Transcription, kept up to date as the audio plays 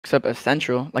Except as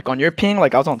central. Like on your ping,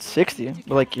 like I was on 60.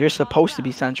 But like you're supposed to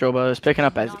be central, but it's picking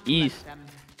up as east.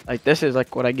 Like this is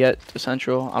like what I get to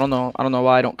central. I don't know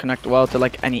why I don't connect well to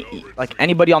like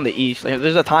anybody on the east. Like if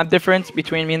there's a time difference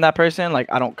between me and that person,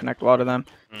 like I don't connect well to them.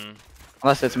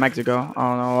 Unless it's Mexico. I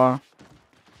don't know why.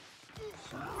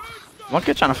 One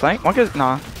kid trying to flank. One kid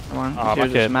nah. Come on. Oh, my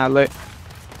Just kid. mad late.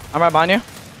 I'm right behind you.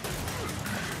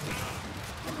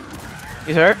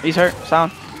 He's hurt. He's hurt.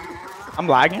 Sound. I'm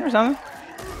lagging or something.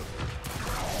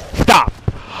 Stop!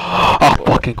 I'll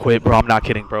fucking quit, bro. I'm not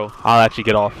kidding, bro. I'll actually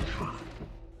get off.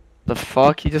 The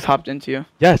fuck? He just hopped into you.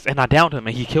 Yes, and I downed him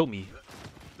and he killed me.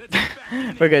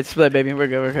 We're good. Split, baby. We're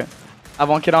good. We're good. I have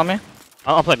one kid on me.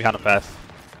 I'm playing behind him fast.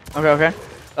 Okay, okay.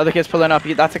 The other kid's pulling up.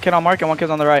 That's a kid on Mark and one kid's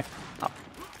on the right.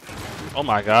 Oh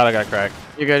my god, I got cracked.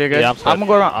 You're good, you're good. Yeah, I'm gonna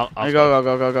go around. There go,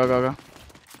 go.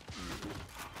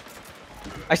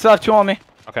 I still have two on me.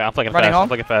 Okay, I'm playing Running fast. home. I'm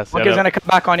playing fast. One kid's gonna come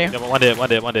back on you. Yeah, one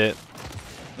did.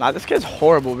 Nah, this kid's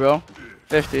horrible, bro.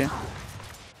 50. I'm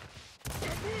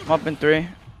up in 3.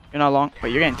 You're not long.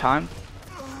 Wait, you're getting time?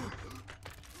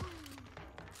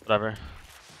 Whatever.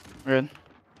 We're good.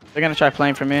 They're gonna try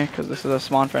playing for me because this is a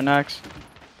spawn for next.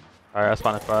 Alright, I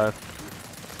spawned at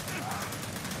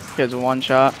 5. Kid's one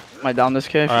shot. Am I down this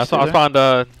kid? Alright, I spawned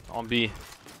on B.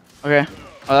 Okay.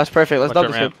 Oh, that's perfect. Let's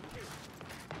double this kid.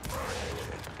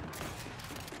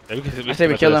 Yeah, I say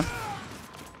we kill him.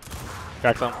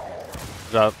 Crack some.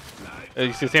 Good job. Hey,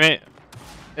 you see his teammate?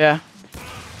 Yeah.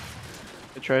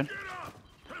 Good trade.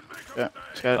 Yeah,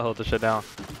 let's get I'll it. hold this shit down.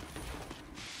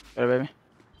 Get it, baby.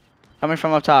 Coming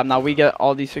from up top. Now we get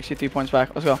all these 63 points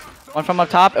back. Let's go. One from up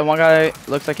top, and one guy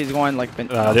looks like he's going like...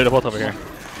 They're both over here.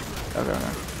 Okay.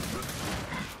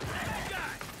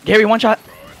 Gary, one shot.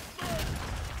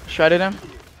 Shredded him.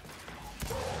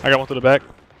 I got one through the back.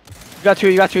 You got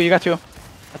two.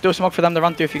 I threw a smoke for them to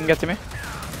run through if you can get to me.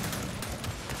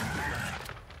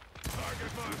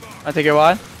 I take your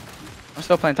wide. I'm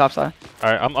still playing top side.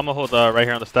 Alright, I'm gonna hold right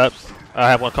here on the steps. I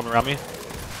have one coming around me.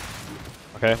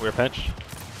 Okay, we're pinched.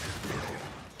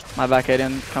 My back head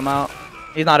didn't come out.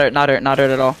 He's not hurt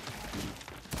at all.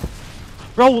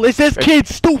 Bro, is this kid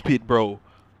stupid, bro?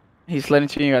 He's slid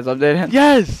into you guys updated.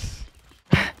 Yes!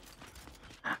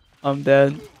 I'm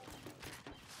dead.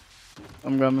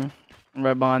 I'm coming. I'm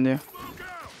right behind you.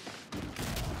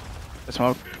 The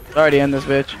smoke. It's already in this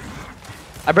bitch.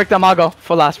 I bricked them, I'll go.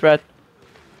 Full last spread.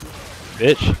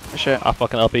 Bitch. Good shit. I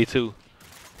fucking up A2.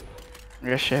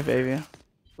 Good shit, baby.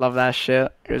 Love that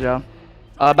shit. Good job.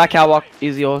 Back catwalk.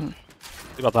 Easy old.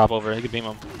 He's about to hop over. He can beam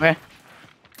him. Okay.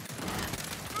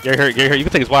 Gary hurt. You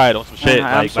can take his wide on some shit.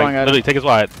 Like literally, take his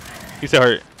wide. He's still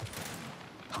hurt.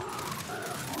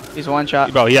 He's one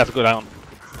shot. Bro, he has to go down.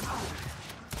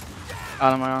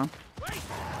 Out of my arm.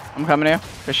 I'm coming here.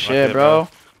 Good shit, bro.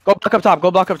 Go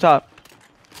block up top.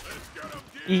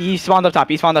 He spawned up top.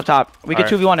 We can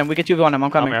 2v1 him.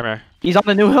 I'm coming. I'm here. He's on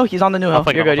the new hill.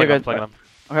 You're good.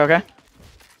 Okay.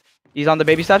 He's on the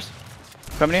baby steps.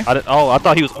 Coming here. I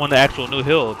thought he was on the actual new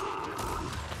hill.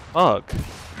 Fuck.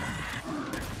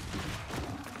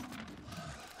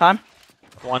 Time.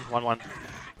 One.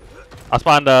 I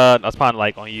spawned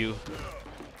like on you.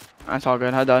 That's all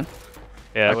good. I done.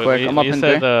 Yeah, quick. I'm up you in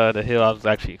said 3. the hill. I was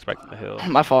actually expecting the hill.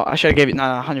 My fault. I should have gave you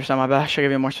 100% my bad. I should have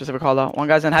given you a more specific call out. One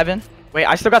guy's in heaven. Wait,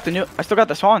 I still got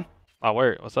the spawn. Oh,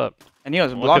 word. What's up? And he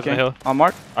was blocking. On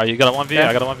Mark. Alright, you got a 1v? Yeah.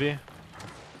 I got a 1v.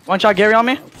 One shot Gary on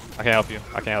me. I can't help you.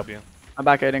 My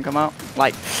back air didn't come out.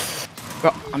 Like,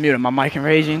 bro, I'm muting my mic and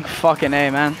raging. Fucking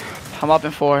A, man. I'm up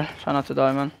in 4. Try not to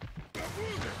die, man.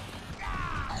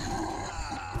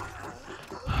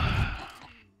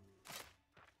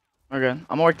 We're good. I'm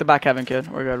gonna work the back heaven, kid.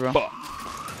 We're good, bro. Yeah,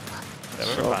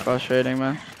 So frustrating,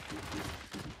 man.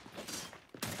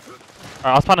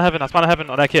 Alright, I spawned a heaven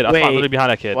on that kid. I spawned literally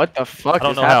behind that kid. What the fuck is happening, I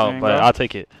don't know how, but bro? I'll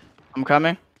take it. I'm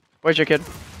coming. Where's your kid?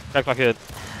 Check my kid.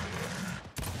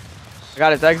 I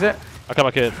got his exit. I got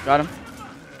my kid. Got him.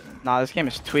 Nah, this game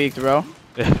is tweaked, bro.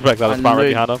 Yeah, I got a spot right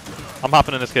behind him. I'm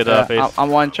hopping in this kid's face. I'm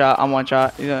one shot.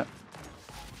 He's a...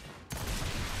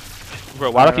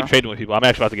 Bro, why do I keep trading with people? I'm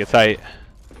actually about to get tight.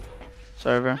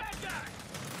 Server.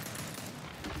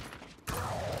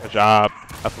 Good job.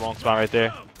 That's a long spot right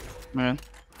there. Man.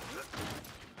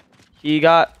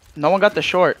 No one got the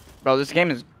short. Bro, this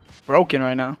game is broken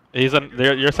right now. He's on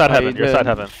your side heaven. Your side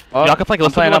heaven. Oh, Y'all can flank.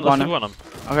 Let's playing up on him.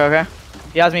 Okay.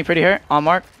 He has me pretty hurt. On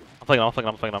Mark. I'm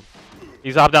flanking him.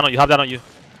 He's hop down on you.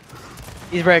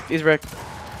 He's bricked.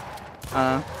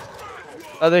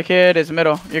 Other kid is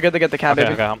middle. You're good to get the cap,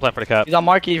 baby. Okay, I'm playing for the cap. He's on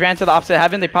Mark. He ran to the opposite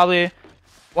heaven. They probably...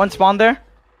 One spawn there.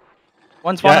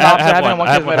 One spawn in the opposite heaven and one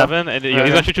kid's middle. Heaven, and he's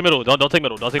gonna shoot you middle. Don't take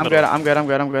middle. I'm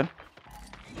good.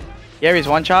 Gary's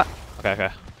one shot. Okay,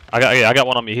 okay. I got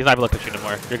one on me. He's not even looking at you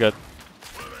anymore. You're good.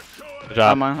 Good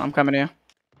job. I'm coming to you.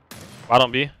 Right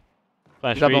on B.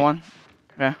 Flash He's up on one.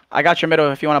 Okay. I got your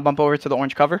middle if you want to bump over to the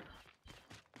orange cover.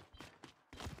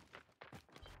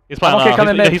 He's playing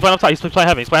okay, he's playing up top. He's playing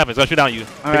heaven. He's playing heaven. He's gonna shoot down at you.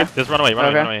 Okay. Just run away.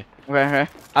 Run away. Okay.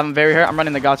 I'm very hurt. I'm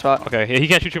running the god spot. Okay. He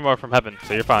can't shoot you more from heaven,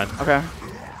 so you're fine. Okay.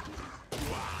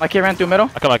 My kid ran through middle.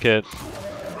 I got my kid.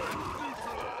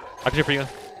 I can shoot for you.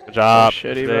 Good job. Oh,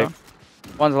 shitty, bro.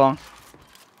 One's long.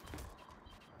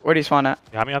 Where'd he spawn at?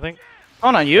 You got me, I think? Oh,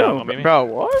 not you. Yeah, bro,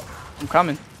 what? I'm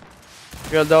coming.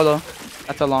 You're a dolo.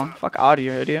 That's a long. Fuck out of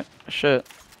here, idiot. Shit.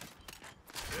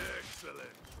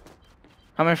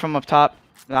 Coming from up top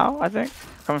now, I think.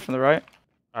 Coming from the right.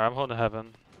 Alright, I'm holding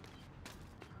heaven.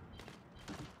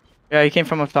 Yeah, he came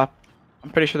from up top.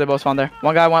 I'm pretty sure they both spawned there.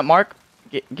 One guy went mark.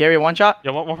 Gary, one shot.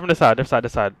 Yeah, one from this side. This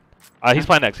side. He's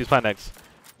playing next. You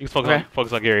can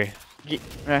focus on Gary.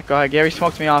 Yeah, go ahead. Gary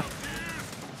smoked me off.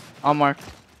 I'm mark.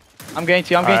 I'm getting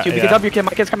to you. We can W kid.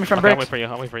 My kid's coming from bricks. I'm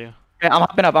waiting for you. Okay, I'm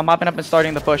hopping up and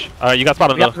starting the push. Alright, you got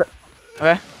spot him though.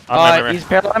 Okay. He's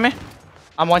parallel on me.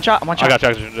 I'm one shot. I got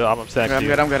you. I'm stacking. I'm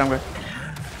good. I'm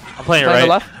playing right. The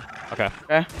left. Okay.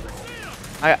 Okay.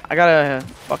 I got a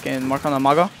fucking mark on the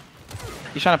Mago.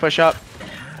 He's trying to push up.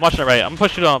 I'm watching it right. I'm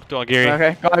pushing it up to Gary.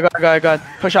 Okay. Go ahead.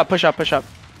 Push up.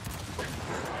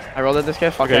 I rolled at this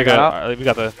kid. Fuck it. I got out. Right, we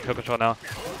got the kill control now.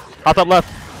 Hop up left.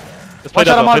 Let's play One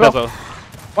shot of Mago.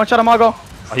 One shot of Mago.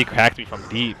 Oh, he cracked me from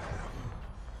deep.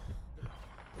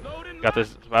 Got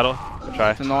this battle. Good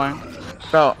try. It's annoying.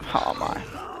 Bro, oh my.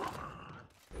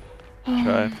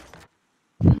 Try.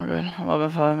 We're good. I'm up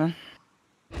at 5, man.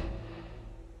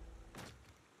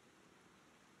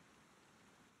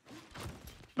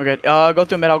 We're good. Go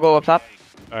through mid. I'll go up top.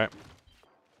 Alright.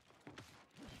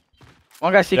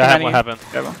 One guy seeking what happened?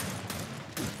 Yeah,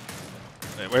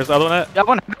 where's the other one at? Yeah,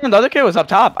 the other kid was up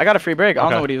top. I got a free break. I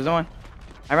don't know what he was doing.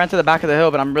 I ran to the back of the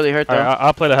hill, but I'm really hurt though. Alright,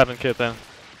 I'll play the heaven kid then.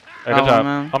 Right, good job.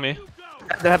 Man. On me.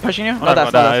 They're pushing you? No,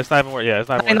 that's it's not even worth. Yeah, it's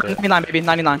not worth it. 99, baby.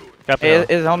 99.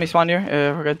 Is homie spawn here?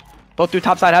 We're good. Both through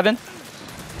top side heaven.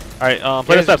 Alright,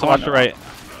 play the steps. Watch the right.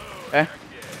 Okay.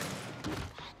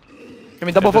 Can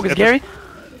we double focus Gary?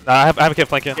 Nah, I have a kid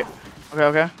flanking.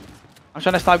 Okay. I'm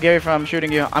trying to stop Gary from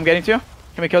shooting you. I'm getting to you.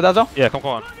 Can we kill Dezo? Yeah, come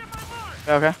on.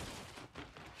 Okay.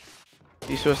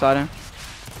 He's suiciding.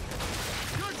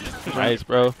 Nice,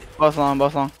 bro. Both long.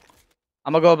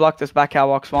 I'm gonna go block this back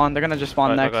catwalk spawn. They're gonna just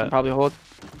spawn next and probably hold.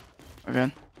 We're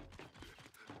good.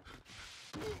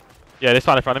 Yeah, they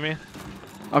spawned in front of me.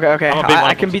 Okay.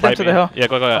 I can beat them to the hill. Yeah,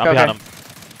 go. I'm behind them.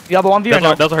 You have a 1v or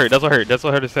no? Dezo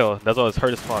hurt his hill. Dezo is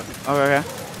hurt as fuck. Okay.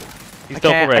 He's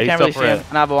still for red. I can't really see him.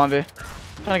 And I have a 1v.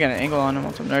 I'm trying to get an angle on him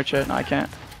on some nerd shit. No, I can't.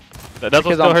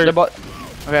 Dezo's still hurt.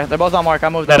 Okay, they're both on mark. I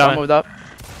moved up.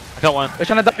 I got one. They're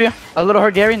trying to W. A little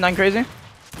hurt Gary, nothing crazy.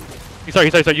 Sorry.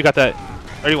 You got that.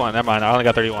 31. Never mind. I only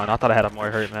got 31. I thought I had him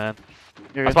more hurt, man.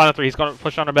 I spawned at 3. He's gonna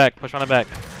push on her back. It's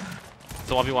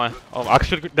a 1v1. Oh, I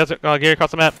should Gary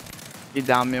across the map. He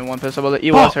downed me in one pistol bullet.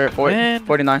 He was hurt.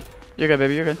 49. You're good,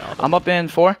 baby. You're good. I'm up in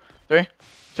 4, 3,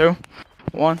 2,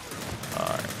 1.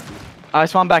 Alright. I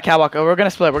spawned back catwalk. We're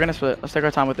gonna split. Let's take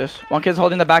our time with this. One kid's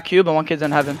holding the back cube and one kid's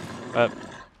in heaven.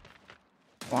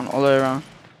 One all the way around.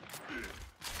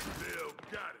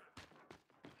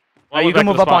 You can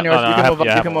move up on yours.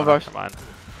 You can move ours. Come on.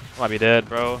 I might be dead,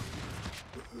 bro.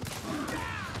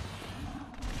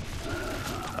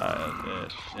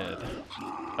 Shit.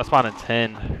 That's spawn in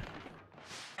 10.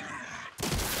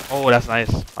 Oh, that's nice.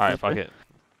 Alright, fuck it.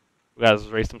 We gotta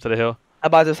race them to the hill. I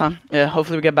buy this time. Yeah,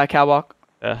 hopefully we get back catwalk.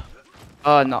 Yeah.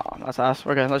 No, that's ass.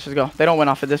 We're good. Let's just go. They don't win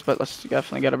off of this, but let's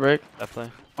definitely get a break.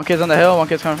 Definitely. One kid's on the hill, one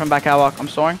kid's coming from back catwalk. I'm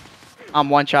soaring. I'm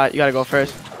one shot. You gotta go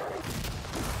first.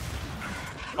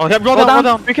 Oh, roll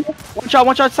down.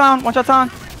 One shot sound.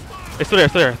 It's still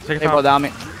there. Take your time. Roll down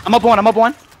me. I'm up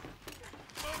one.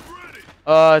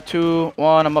 2,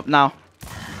 1. I'm up now.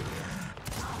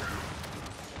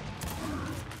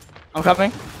 I'm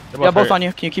coming. Yeah, both on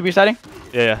you. Can you keep resetting?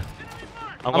 Yeah.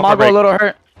 I'm gonna go a little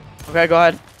hurt. Okay, go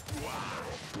ahead.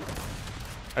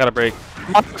 I got a break.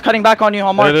 I'm cutting back on you.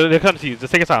 I'm marked. They're coming to you.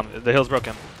 Just take your time. The hill's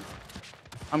broken.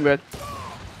 I'm good.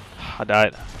 I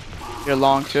died. You're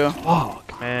long too. Oh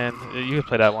man, you can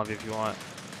play that 1v if you want.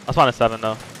 I'll spawn at 7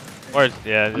 though. Or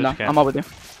yeah, no, I'm up with you.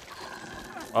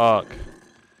 Fuck.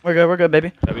 We're good,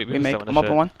 baby. Yeah, we make. I'm up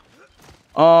in 1.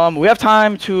 We have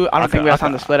time to. I don't think we have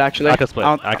time to split actually. I can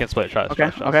split. Try.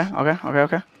 Okay.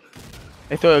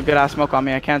 They threw a good ass smoke on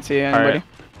me. I can't see anybody. Right.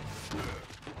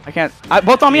 I can't.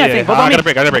 Both on me, I think. Both on me. I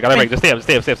got a break. Just stay up.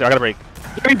 I got a break.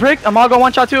 Gary break. I'm all go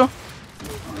one shot too.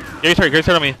 Gary's hurt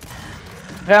on me.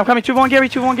 Yeah, I'm coming. 2v1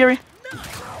 Gary.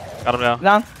 Got him down.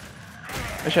 Down.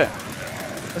 Oh shit.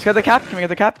 Let's get the cap. Can we get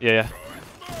the cap? Yeah.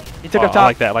 He took up I top.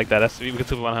 like that. I like that. That's we can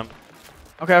super on him.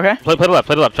 Okay, okay. Play the left.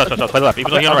 Play the left. Shot. Play the left.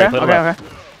 Even though he's on the right. Play the left. Okay.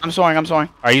 I'm soaring.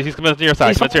 Alright, he's coming to your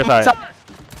side. Coming to your side.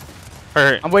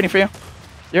 Hurt. I'm waiting for you.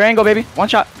 Your angle, baby. One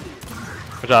shot.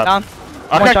 Good job. Down.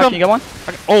 One shot. Can you get one?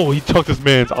 Oh, he choked his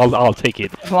man's. I'll take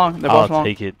it. They're long. They're both long. I'll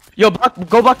take it. Yo,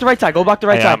 go block the right side. Go block the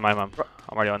right side. I'm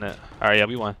already on it. Alright, yeah,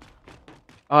 we won.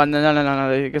 Oh,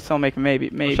 no. You can still make maybe.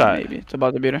 It's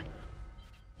about the beater.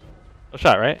 No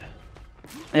shot, right?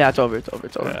 Yeah, it's over.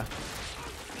 Yeah.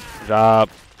 Good job.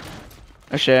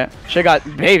 Oh shit. Shit got,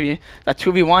 baby. That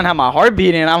 2v1 had my heart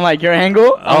beating. I'm like, your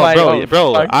angle? I'm like,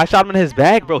 bro. I shot him in his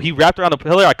back, bro. He wrapped around the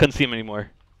pillar. I couldn't see him anymore.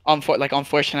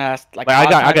 Unfortunate ass. Like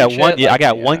I got one. Yeah, I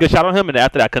got one good shot on him, and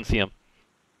after that, I couldn't see him.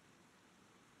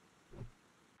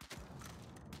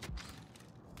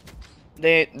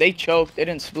 They choked. They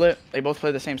didn't split. They both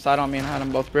played the same side on me and had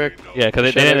them both brick. Yeah,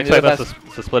 because they didn't expect us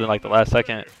to split in like the last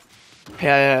second.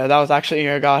 Yeah. That was actually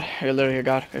your god. You're literally your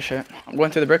god. Good shit. I'm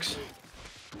going through the bricks.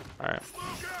 All right.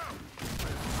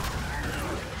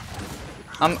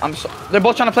 They're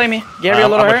both trying to play me. Gary a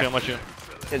little hurt. I'm with you.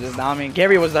 They just down me.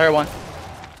 Gary was the hurt one.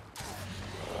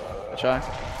 Good try.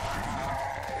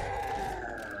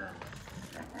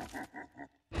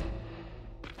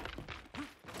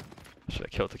 Should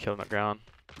have killed the kill on the ground.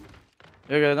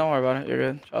 You're good. Don't worry about it. You're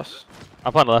good. Trust.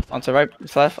 I'm playing the left. On to the right.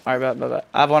 It's left. All right, bet.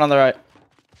 I have one on the right.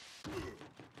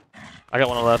 I got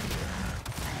one on the left.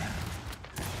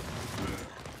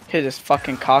 Kid just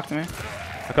fucking cocked me.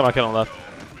 I got my kid on the left.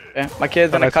 Yeah, my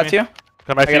kid's gonna cut you.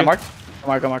 Come back to you. Mark.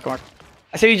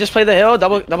 I say you just play the hill,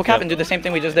 double cap, and do the same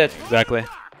thing we just did. Exactly.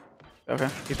 Okay.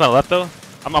 He's playing left though.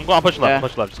 I'm going push left.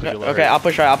 Push left. Just okay. Okay. I'll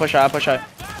push right.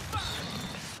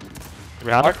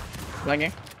 Behind. Mark.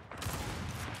 Blanking.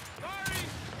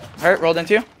 Hurt. Rolled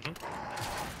into you.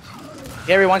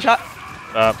 Gary, one shot.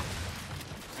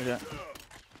 Okay.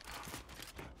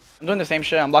 I'm doing the same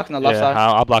shit. I'm blocking the left side.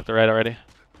 I'll block the right already.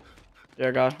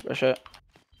 Yeah, God. Good shit.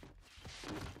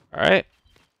 Alright.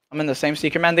 I'm in the same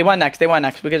secret, man. They went next.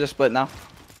 We can just split now.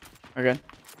 We're good.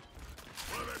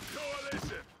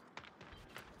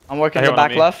 I'm working the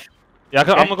back left. Yeah,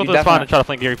 I'm gonna go to the spawn and try to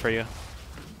flank Gary for you.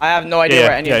 I have no idea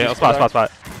where any of these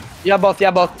spot. Yeah, both. You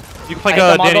can flank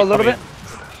Danny a little bit.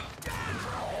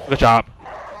 Good job.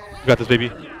 You got this,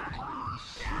 baby.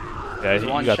 Yeah, you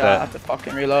got that. I have to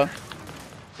fucking reload.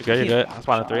 You're good. I'm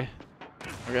spawning 3.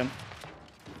 We're good.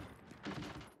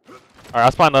 Alright,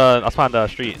 I'll spawn the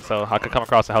street so I can come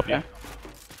across and help you.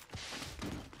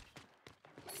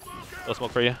 No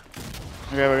smoke for you.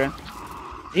 Okay, we're good.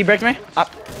 He bricked me.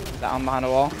 Up. Down behind the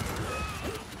wall.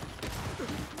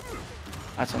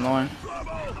 That's annoying.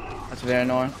 That's very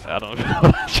annoying. I don't know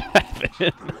what's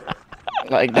happening.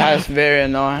 Like, that's very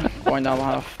annoying. Going down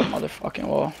behind a motherfucking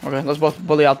wall. Okay, let's both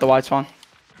bully out the white spawn.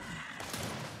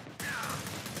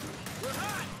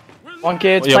 One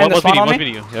kid's playing the spawn on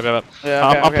me. Yeah,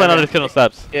 I'm playing under the kid on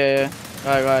steps. Yeah.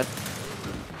 Go ahead.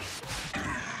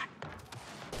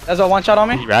 There's a one shot on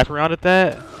me. Did you wrap around at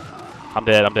that? I'm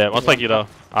dead. One like you though.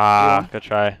 Good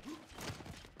try.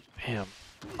 Damn.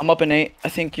 I'm up in 8. I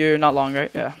think you're not long,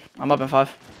 right? Yeah. I'm up in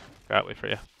 5. Got wait for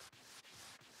you.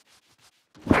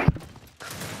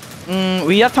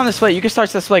 We have time to split. You can start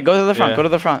to split. Go to the front. Go to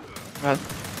the front. Go ahead.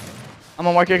 I'm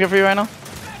gonna mark your kid for you right now.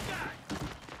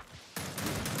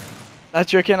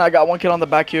 That's your kid. I got one kid on the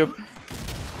back cube.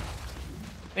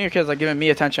 I think your kid's like giving me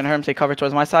attention. I heard him take cover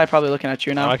towards my side. Probably looking at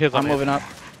you now. I'm moving up.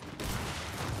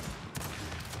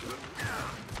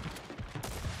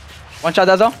 One shot,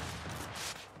 Dezo.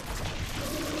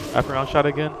 After round shot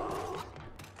again.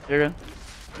 You're good.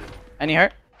 Any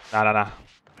hurt? Nah.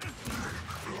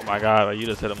 Oh my god, you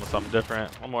just hit him with something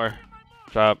different. One more.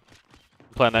 Job.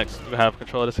 Play next. You have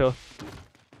control of this hill.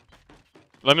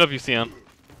 Let me know if you see him.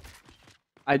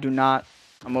 I do not.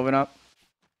 I'm moving up.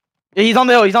 Yeah, he's on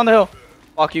the hill.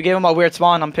 Fuck, you gave him a weird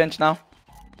spawn. I'm pinched now.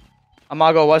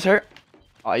 Amago was hurt.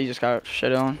 Oh, you just got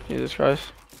shit on. Jesus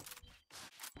Christ.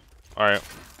 Alright.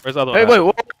 Where's the other one?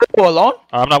 Wait, whoa, alone?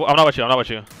 I'm not with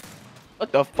you.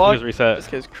 What the fuck? Just reset. This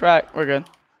kid's cracked. We're good.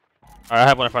 Alright, I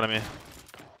have one in front of me.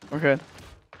 We're good.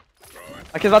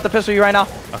 My kid's about to pistol you right now.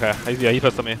 Okay. Yeah, he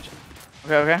pistoled me.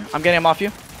 Okay. I'm getting him off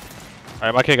you.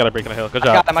 Alright, my kid got a break in the hill. Good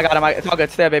job. I got him. It's all good.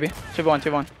 Stay there, baby.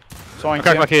 2v1. Soaring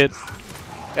crack my kid.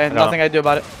 Okay, nothing I do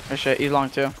about it. Oh shit, he's long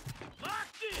too.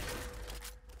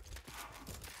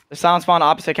 The sound spawn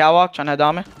opposite catwalk, trying to head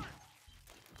down me.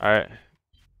 Alright.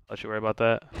 Let you worry about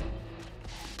that.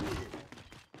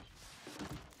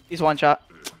 He's one shot.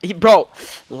 Bro,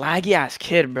 laggy ass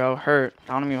kid, bro. Hurt.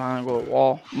 I don't even want to go to the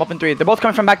wall. I'm up in 3. They're both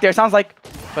coming from back there. Sounds like.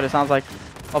 But it sounds like.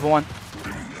 Up in 1.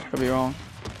 Could be wrong.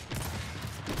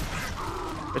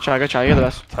 Good try, good try. You're the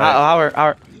best.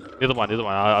 Our. Either one.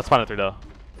 I'll spawn it 3 though.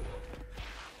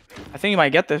 I think you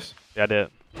might get this. Yeah, I did.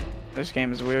 This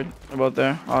game is weird. They're both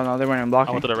there. Oh no, they weren't even blocking.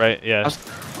 I went to the right, yeah.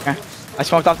 Okay. I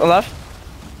smoked off the left.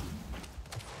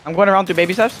 I'm going around through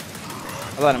baby steps.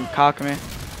 I let him cock me.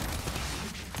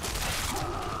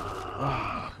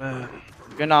 Oh, man.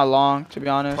 You're not long, to be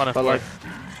honest. But like,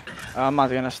 I'm not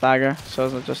gonna stagger,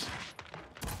 so it's just.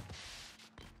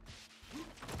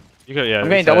 You could, yeah. I'm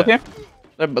getting double team.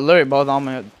 They're literally both on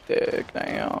my dick.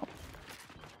 Damn.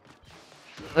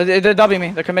 They're dubbing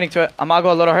me. They're committing to it. I'm gonna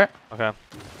go a little hurt. Okay.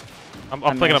 I'm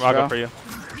thinking I'm go for you.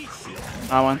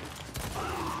 I won.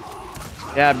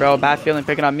 Yeah, bro. Bad feeling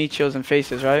picking up meat shields and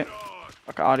faces, right?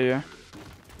 Fuck out of here.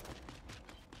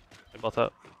 They both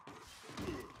up.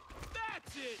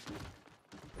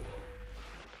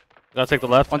 Gotta take the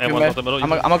left and one with the middle. I'm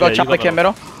gonna go chop the kid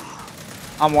middle.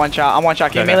 I'm one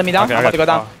shot. Can you melee me down? Okay, I'm about to go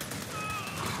down.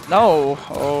 No.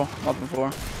 Oh, nothing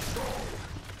for.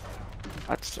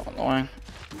 That's so annoying.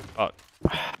 Oh.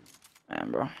 Man,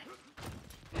 bro.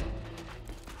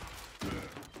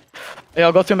 Hey,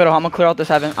 I'll go through middle. I'm gonna clear out this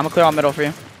heaven. I'm gonna clear out middle for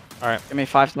you. Alright. Give me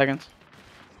 5 seconds.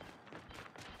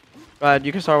 Go ahead.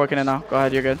 You can start working it now. Go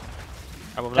ahead. You're good.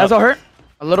 Dezo hurt.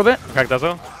 A little bit. Crack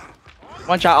Dezo.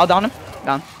 One shot. I'll down him.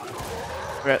 Down.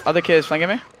 Okay. Other kid is flanking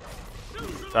me.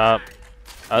 Stop.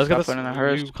 Let's get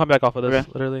this. You come back off of this,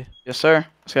 literally. Yes, sir.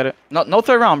 Let's get it. No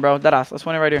third round, bro. Deadass. Let's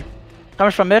win it right here.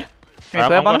 Coming from mid.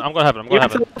 I'm going heaven. He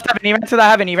ran to that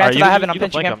heaven. I'm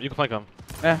pinching him. You can flank him.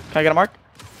 Yeah. Can I get a mark?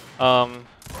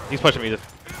 He's pushing me.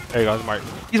 There you go. He's mark.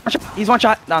 He's one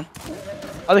shot. Down.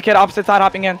 Other kid opposite side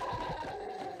hopping in.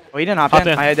 Oh, he didn't hop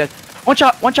in. I did. One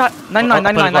shot.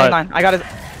 99. I got it.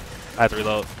 I had to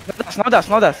reload. No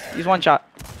dust. He's one shot.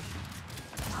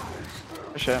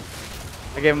 For sure.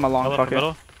 I gave him a long fuck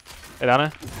it. Hey, down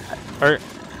it. Hurt.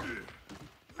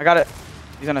 I got it.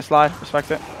 He's gonna slide.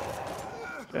 Respect it.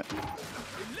 Shit.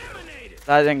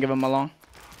 I didn't give him a long.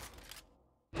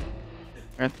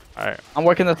 Good. Alright. I'm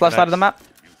working this left side of the map.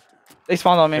 They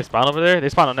spawned on me. They spawn over there? They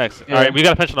spawn on next. Yeah. Alright, we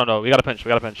gotta pinch them though. We gotta pinch.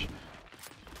 You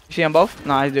see them both?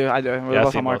 No, I do. We're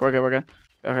both on mark. We're good.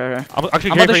 Okay. I'm about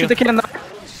to shoot the kid in the...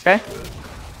 Okay.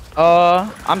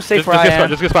 I'm safe where I am.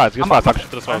 Just get spots. Talk shit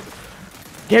to the smoke.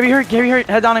 Gary hurt.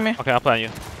 Head down on me. Okay, I'm playing you.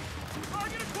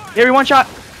 Gary, one shot.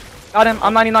 Got him.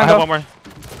 I'm 99. I have one more.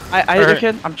 I hit the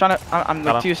kid. I'm trying to... I'm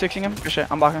like 2-6ing him. Good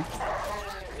shit. I'm blocking.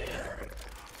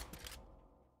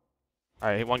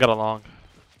 Alright, one got a long.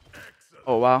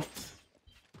 Oh, wow.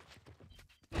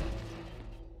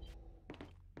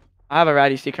 I have a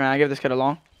ratty sticker, man. I give this kid a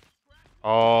long.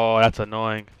 Oh, that's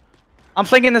annoying. I'm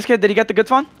flanking this kid. Did he get the good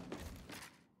spawn?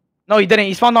 No, he didn't.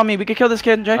 He spawned on me. We could kill this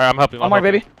kid, Jay. Alright, I'm helping. One more,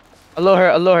 baby. A little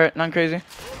hurt. Nothing crazy.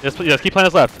 Yes, keep playing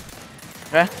his left.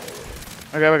 Okay,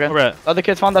 we're good. The other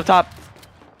kid spawned up top.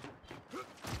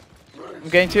 I'm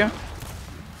getting to you.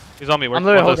 He's on me. I'm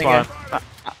literally holding it.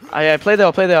 I play there.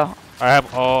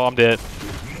 I'm dead.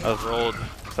 I was rolled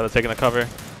instead of taking the cover.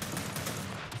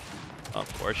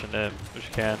 Unfortunate. Wish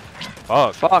you can.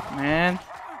 Fuck, man.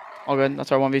 All good.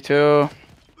 That's our 1v2. Is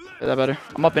that better?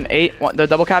 I'm up in 8. They're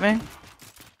double capping.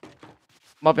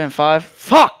 I'm up in 5.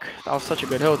 Fuck! That was such a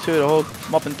good hill, too, to hold.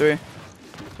 I'm up in 3.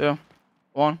 2.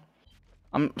 1.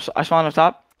 I spawned up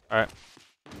top. Alright.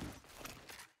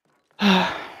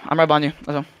 I'm right behind you.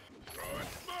 Let's go.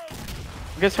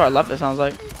 Gets to our left, it sounds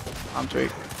like. I'm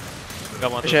tweaked.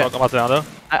 Got one. I'm about to down, though.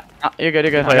 You're good.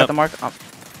 I got the mark.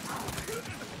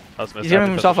 He's giving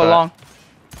himself a long.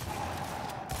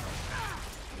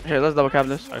 Here, let's double cap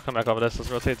this. Alright, come back over this.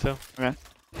 Let's rotate, too. Okay.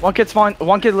 One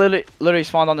kid literally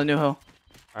spawned on the new hill.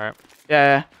 Alright.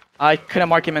 Yeah. I couldn't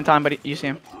mark him in time, but you see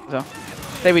him. So,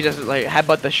 say we just like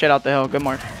headbutt the shit out the hill. Good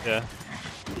mark. Yeah.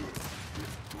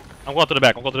 I'm going to the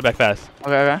back fast.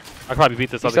 Okay. I could probably beat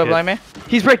this other kid. Still blame me?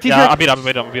 He's bricked. Yeah, I beat him.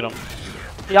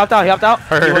 He hopped out.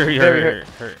 Hurt.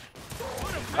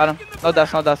 Got him. No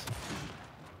dust.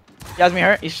 He has me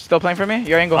hurt. He's still playing for me.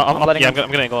 Your angle. I'm gonna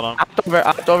angle it on.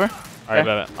 Opt over. Alright,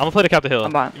 bet. I'm gonna play to cap the hill.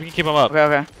 I'm behind. You can keep him up.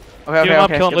 Okay. Keep him up,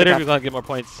 kill him later. We're gonna get more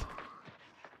points.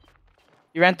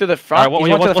 You ran through the front. Alright,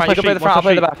 He's one to the front. You can play the front. I'll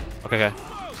play the back. Okay.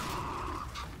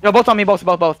 Yo, both on me.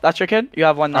 Both. That's your kid. You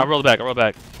have one now. I'll roll back.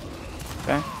 Okay.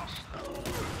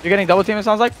 You're getting double team. It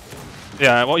sounds like.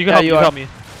 Yeah. Well, you can help me.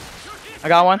 I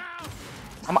got one.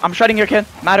 I'm shredding your kid.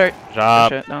 Matter.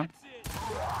 Job. Shit, no.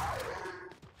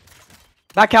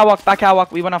 Back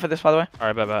catwalk. We went off of this, by the way.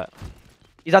 Alright, bet.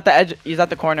 He's at the edge. He's at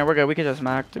the corner. We're good. We could just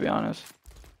mac, to be honest.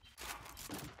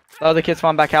 The other kid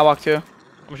spawned back catwalk too. I'm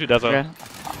gonna shoot Dezo.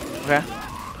 Okay.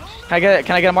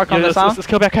 Can I get a mark on this now? Let's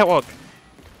kill back catwalk.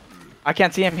 I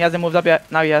can't see him. He hasn't moved up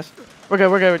yet. Now he has. We're good.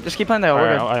 We're good. Just keep playing the hill. We're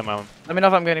Alright, good. I am on. Let me know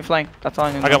if I'm getting flanked. That's all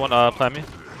I need. I got one, plant me.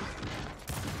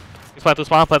 He's plant through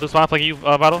spawn, flanking you,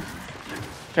 Battle.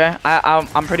 Okay,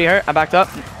 I'm pretty hurt. I backed up.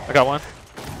 I got one.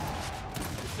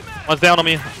 One's down on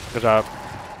me. Good job.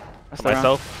 That's For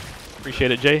myself.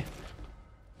 Appreciate it, Jay.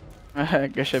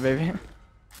 Good shit, baby.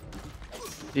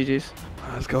 GG's.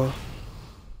 Let's go.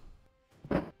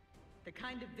 The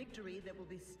kind of victory that will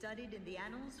be studied in the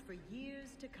annals for years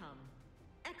to come.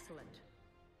 Excellent.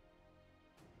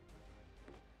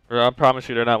 Bro, I promise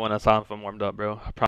you they're not when I saw him from warmed up, bro. I promise.